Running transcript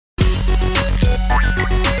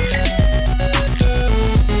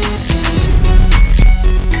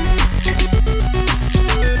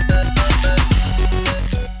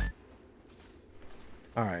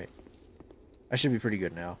I should be pretty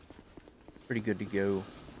good now. Pretty good to go.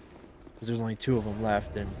 Because there's only 2 of them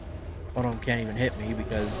left, and one of them can't even hit me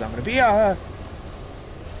because I'm gonna be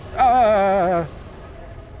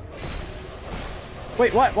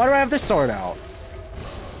Wait, what? Why do I have this sword out?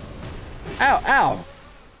 Ow, ow!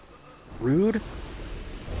 Rude.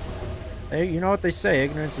 Hey, you know what they say,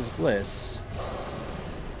 ignorance is bliss.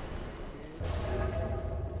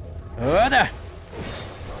 There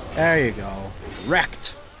you go.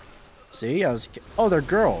 Wrecked. See, I was... Oh, they're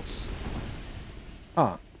girls.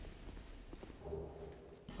 Huh.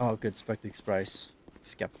 Oh, good Skeptic Spice.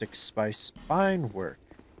 Skeptic Spice. Fine work.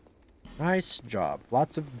 Nice job.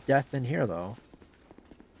 Lots of death in here, though.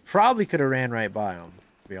 Probably could have ran right by them,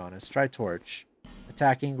 to be honest. Try torch.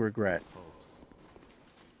 Attacking, regret.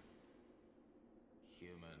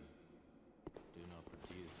 Human, do not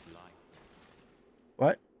produce light.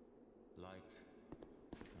 What? Light,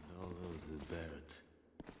 and all those who bear it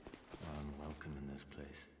are unwelcome in this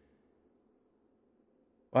place.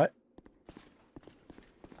 What?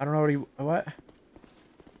 I don't know what he... What?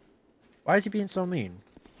 Why is he being so mean?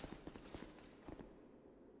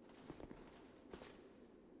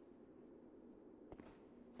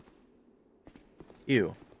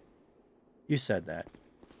 You. You said that.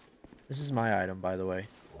 This is my item, by the way.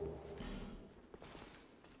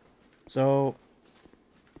 So...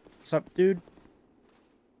 What's up, dude?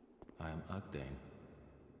 I am Ardy,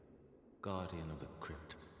 guardian of the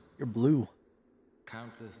crypt. You're blue.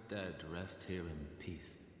 Countless dead rest here in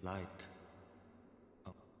peace. Light.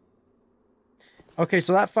 Oh. Okay,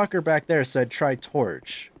 so that fucker back there said try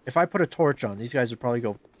torch. If I put a torch on, these guys would probably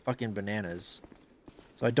go fucking bananas.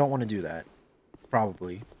 So I don't want to do that.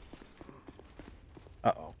 Probably.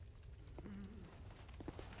 Uh-oh.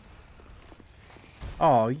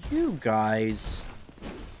 Oh, you guys.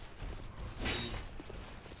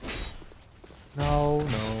 No, no,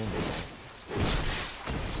 no.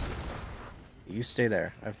 You stay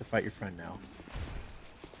there. I have to fight your friend now.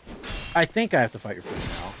 I think I have to fight your friend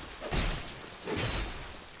now.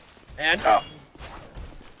 And oh!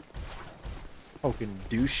 Fucking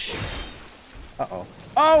douche. Uh-oh.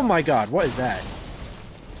 Oh my god, what is that?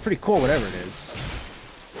 It's pretty cool, whatever it is.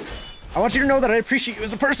 I want you to know that I appreciate you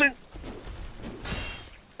as a person!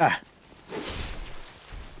 Ah.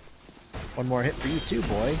 One more hit for you too,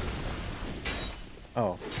 boy.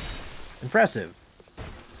 Oh. Impressive.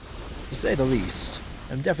 To say the least.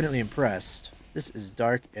 I'm definitely impressed. This is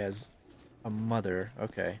dark as a mother.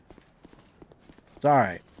 Okay. It's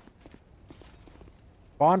alright.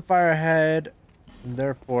 Bonfire ahead, and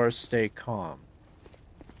therefore stay calm.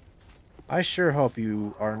 I sure hope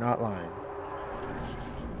you are not lying.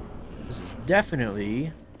 This is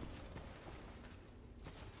definitely...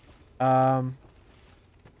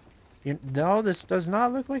 No, this does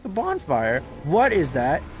not look like a bonfire. What is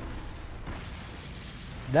that?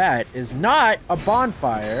 That is not a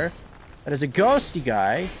bonfire. That is a ghosty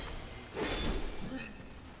guy.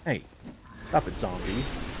 Hey, stop it, zombie.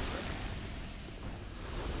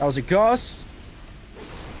 That was a ghost.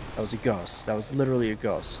 That was a ghost. That was literally a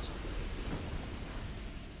ghost.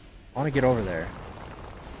 I want to get over there.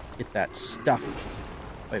 Get that stuff.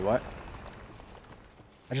 Wait, what?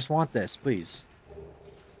 I just want this, please.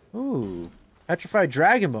 Ooh. Petrified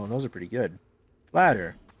Dragon Bone. Those are pretty good.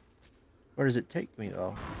 Ladder. Where does it take me,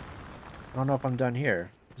 though? I don't know if I'm done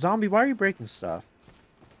here. Zombie, why are you breaking stuff?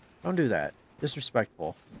 Don't do that.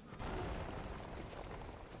 Disrespectful.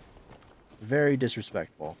 Very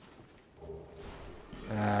disrespectful.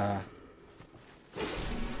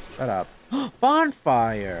 Shut up.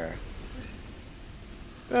 Bonfire!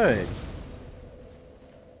 Good.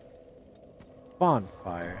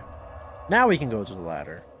 Bonfire. Now we can go to the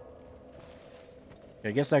ladder.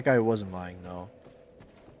 I guess that guy wasn't lying, though.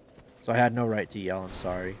 So I had no right to yell, I'm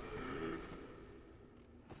sorry.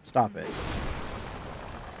 Stop it.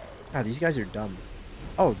 God, these guys are dumb.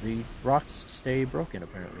 Oh, the rocks stay broken,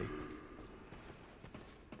 apparently.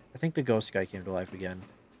 I think the ghost guy came to life again.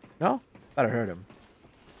 No? Thought I heard him.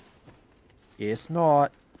 Guess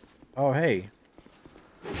not. Oh, hey.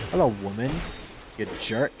 Hello, woman. You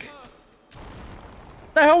jerk.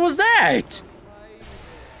 The hell was that?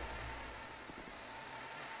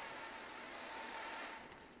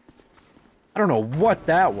 I don't know what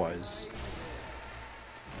that was.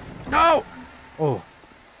 No! Oh.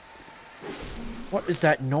 What is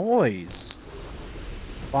that noise?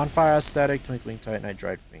 Bonfire aesthetic, twinkling titanite,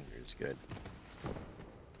 dried fingers. Good.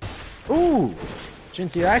 Ooh!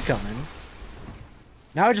 Didn't see that coming.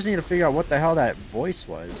 Now I just need to figure out what the hell that voice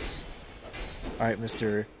was. Alright,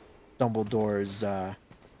 Mr. Dumbledore's,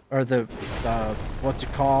 or the, what's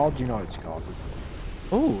it called? You know what it's called.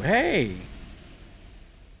 Ooh, hey!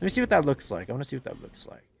 Let me see what that looks like. I want to see what that looks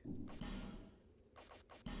like.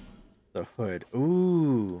 The hood.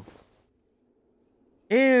 Ooh.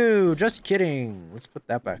 Ew, just kidding. Let's put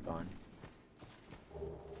that back on.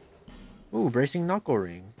 Ooh, bracing knuckle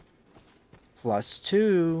ring.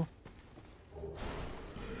 +2.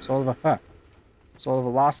 Soul of a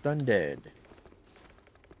lost undead.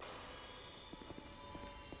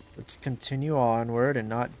 Let's continue onward and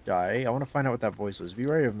not die. I want to find out what that voice was.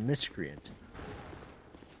 Beware of miscreant.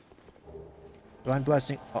 Divine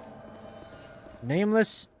blessing. Oh.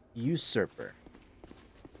 Nameless usurper.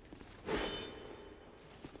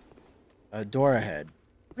 A door ahead.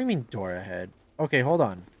 What do you mean door ahead? Okay, hold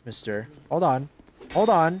on, mister. Hold on. Hold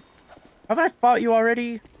on. Haven't I fought you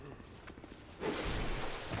already?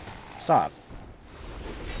 Stop.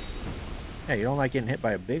 Yeah, you don't like getting hit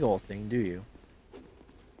by a big old thing, do you?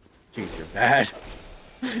 Jeez, you're bad.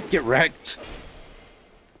 Get wrecked.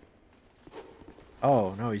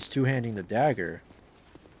 Oh, no, he's two-handing the dagger.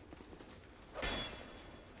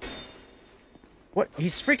 What?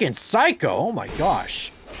 He's freaking psycho! Oh my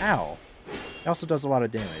gosh. Ow. He also does a lot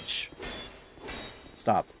of damage.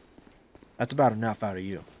 Stop. That's about enough out of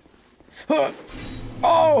you.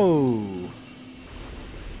 Oh!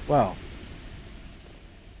 Well.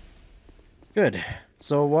 Good.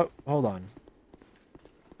 So what? Hold on.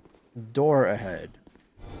 Door ahead.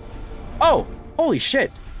 Oh! Holy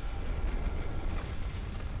shit!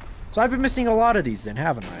 So I've been missing a lot of these then,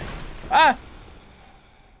 haven't I? Ah!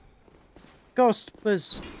 Ghost,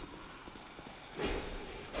 please.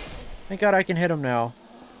 Thank God I can hit him now.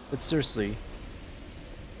 But seriously.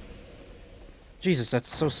 Jesus, that's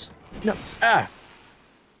so... No. Ah!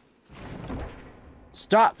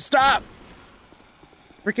 Stop! Stop!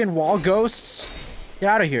 Freaking wall ghosts! Get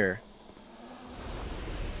out of here.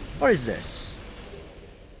 What is this?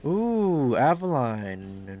 Ooh,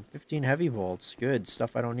 Avaline and 15 heavy bolts. Good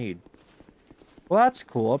stuff I don't need. Well, that's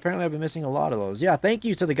cool. Apparently I've been missing a lot of those. Yeah, thank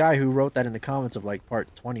you to the guy who wrote that in the comments of like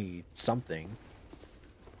part 20 something.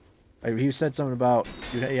 He said something about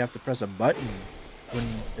you have to press a button when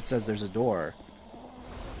it says there's a door.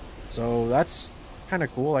 So that's kind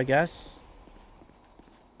of cool, I guess.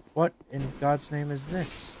 What in God's name is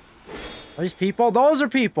this? Are these people? Those are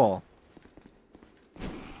people!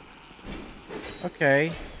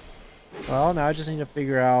 Okay. Well, now I just need to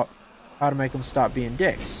figure out how to make them stop being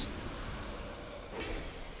dicks.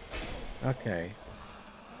 Okay.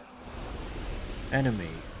 Enemy.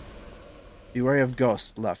 Be wary of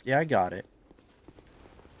ghosts left. Yeah, I got it.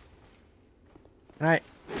 Can I...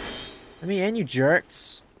 Let me in, you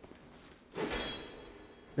jerks.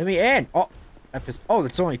 Let me in! Oh! I pissed... Oh,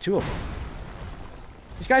 that's only 2 of them.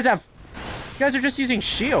 These guys have... These guys are just using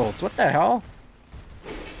shields. What the hell?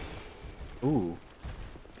 Ooh.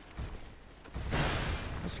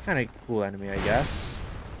 That's kind of cool enemy, I guess.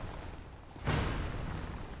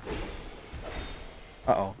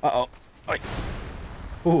 Uh-oh. Uh-oh. Oi.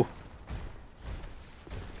 Ooh.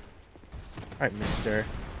 Alright, mister.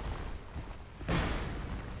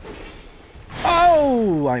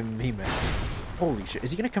 Oh! He missed. Holy shit.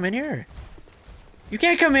 Is he gonna come in here? You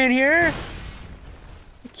can't come in here! Are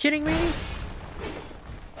you kidding me?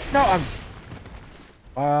 No,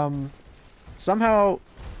 somehow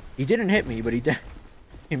he didn't hit me, but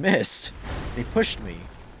he missed. He pushed me.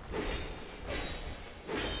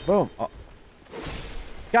 Boom. Oh.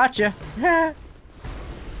 Gotcha. Your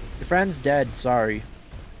friend's dead. Sorry.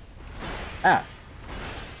 Ah.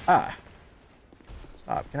 Ah.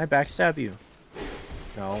 Stop. Can I backstab you?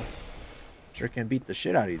 No. Sure can beat the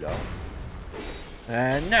shit out of you, though.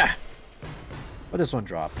 And nah. What this one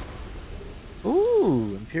drop?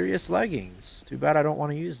 Ooh, Imperious leggings. Too bad I don't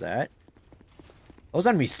want to use that. Those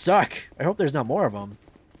enemies suck. I hope there's not more of them.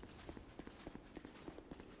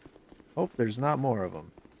 Hope there's not more of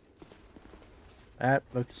them. That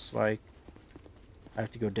looks like I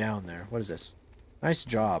have to go down there. What is this? Nice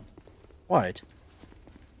job. What?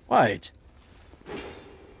 What?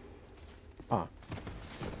 Huh.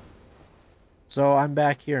 So I'm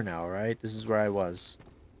back here now, right? This is where I was.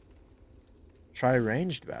 Try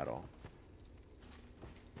ranged battle.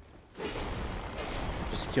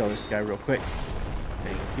 Just kill this guy real quick.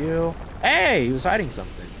 Thank you. Hey! He was hiding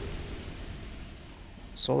something.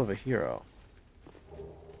 Soul of a hero.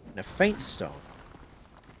 And a faint stone.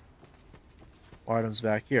 More items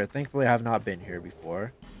back here. Thankfully, I have not been here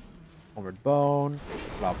before. Homeward bone.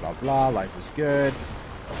 Blah, blah, blah. Life is good.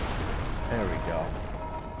 There we go.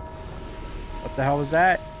 What the hell was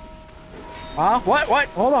that? Huh? What? What?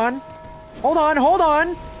 Hold on. Hold on. Hold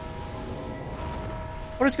on.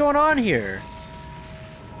 What is going on here?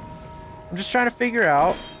 I'm just trying to figure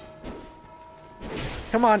out.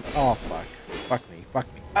 Come on. Oh, fuck. Fuck me. Fuck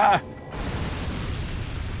me. Ah!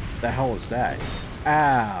 The hell was that?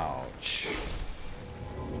 Ouch.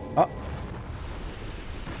 Oh.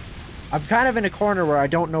 I'm kind of in a corner where I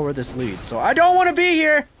don't know where this leads, so I don't want to be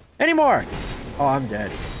here anymore. Oh, I'm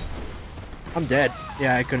dead. I'm dead.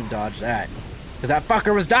 Yeah, I couldn't dodge that. Because that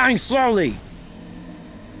fucker was dying slowly.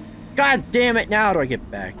 God damn it, now how do I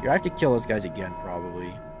get back here? I have to kill those guys again,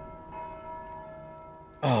 probably.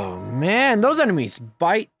 Oh, man, those enemies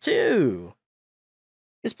bite, too.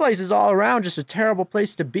 This place is all around just a terrible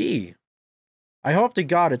place to be. I hope to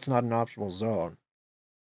God it's not an optional zone.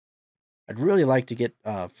 I'd really like to get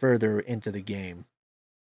further into the game.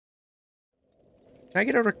 Can I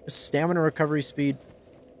get a stamina recovery speed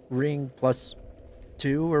ring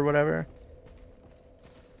 +2 or whatever?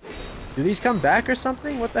 Do these come back or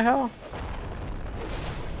something? What the hell?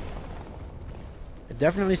 It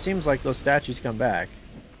definitely seems like those statues come back.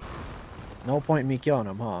 No point in me killing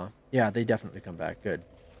them, huh? Yeah, they definitely come back. Good.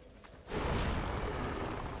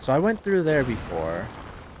 So I went through there before.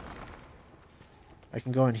 I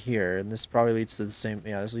can go in here, and this probably leads to the same...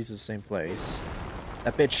 Yeah, this leads to the same place.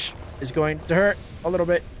 That bitch is going to hurt a little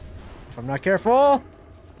bit if I'm not careful.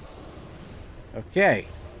 Okay.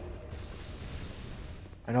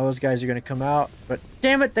 I know those guys are going to come out, but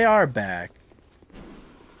damn it, they are back.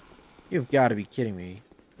 You've got to be kidding me.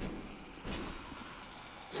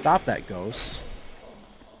 Stop that, ghost.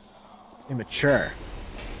 It's immature.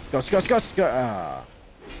 Ghost, ghost, ghost, ghost.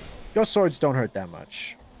 Ghost swords don't hurt that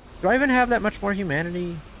much. Do I even have that much more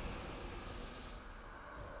humanity?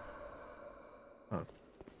 Huh.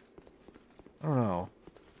 I don't know.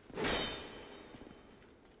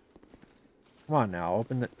 Come on now,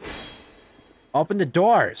 open the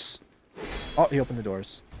doors! Oh, he opened the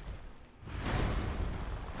doors.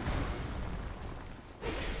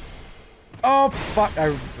 Oh, fuck!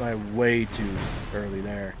 I way too early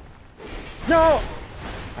there. No!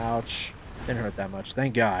 Ouch. Didn't hurt that much,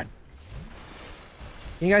 thank God.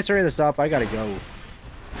 Can you guys hurry this up? I gotta go.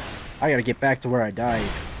 I gotta get back to where I died.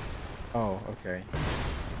 Oh, okay.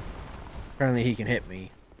 Apparently he can hit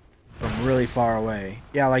me from really far away.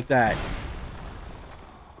 Yeah, like that.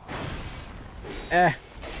 Eh.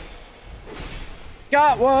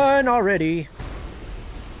 Got one already.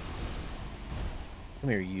 Come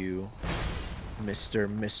here, you. Mr.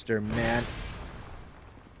 Man.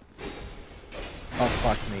 Oh,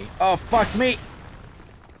 fuck me. Oh, fuck me!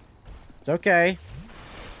 It's okay.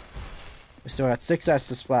 We still got 6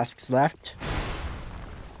 Estus flasks left.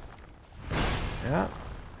 Yeah.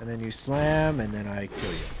 And then you slam, and then I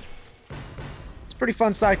kill you. It's a pretty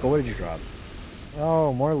fun cycle. What did you drop?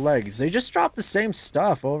 Oh, more legs. They just drop the same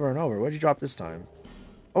stuff over and over. What did you drop this time?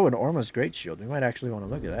 Oh, an Orma's Great Shield. We might actually want to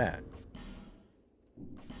look at that.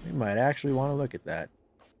 We might actually want to look at that.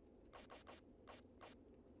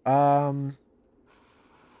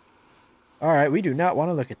 Alright, we do not want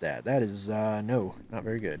to look at that. That is, no, not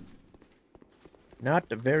very good. Not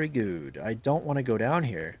very good. I don't want to go down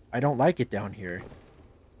here. I don't like it down here.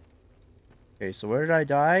 Okay, so where did I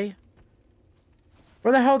die?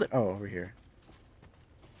 Where the hell did... Oh, over here.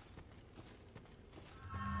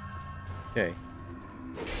 Okay.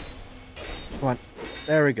 Come on.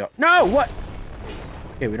 There we go. No! What?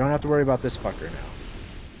 Okay, we don't have to worry about this fucker now.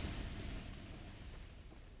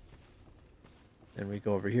 Then we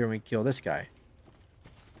go over here and we kill this guy.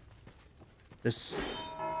 This...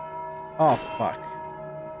 Oh, fuck.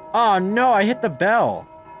 Oh, no, I hit the bell.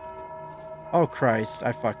 Oh, Christ,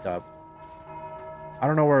 I fucked up. I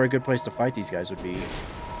don't know where a good place to fight these guys would be.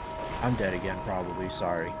 I'm dead again, probably.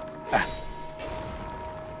 Sorry. Ah.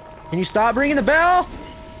 Can you stop ringing the bell?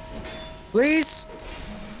 Please?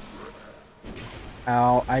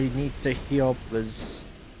 Ow, I need to heal, please.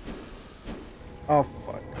 Oh,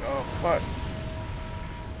 fuck. Oh, fuck.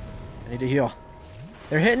 I need to heal.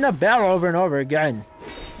 They're hitting the bell over and over again.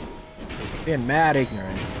 Being mad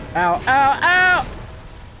ignorant. Ow, ow, ow!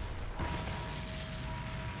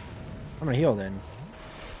 I'm gonna heal then.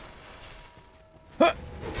 Huh.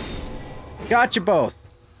 Got you both.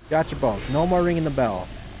 Got you both. No more ringing the bell.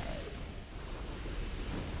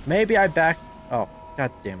 Maybe I back... Oh,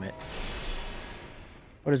 god damn it.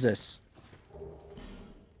 What is this?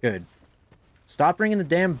 Good. Stop ringing the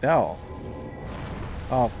damn bell.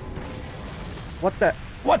 Oh. What the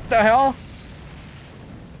hell?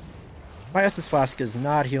 My Estus Flask is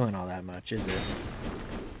not healing all that much, is it?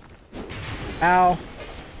 Ow.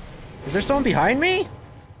 Is there someone behind me?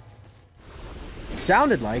 It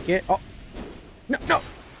sounded like it. Oh. No, no.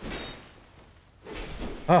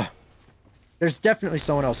 Oh. There's definitely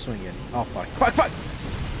someone else swinging. Oh, fuck. Fuck, fuck.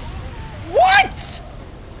 What?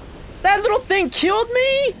 That little thing killed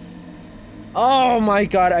me? Oh my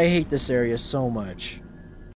god, I hate this area so much.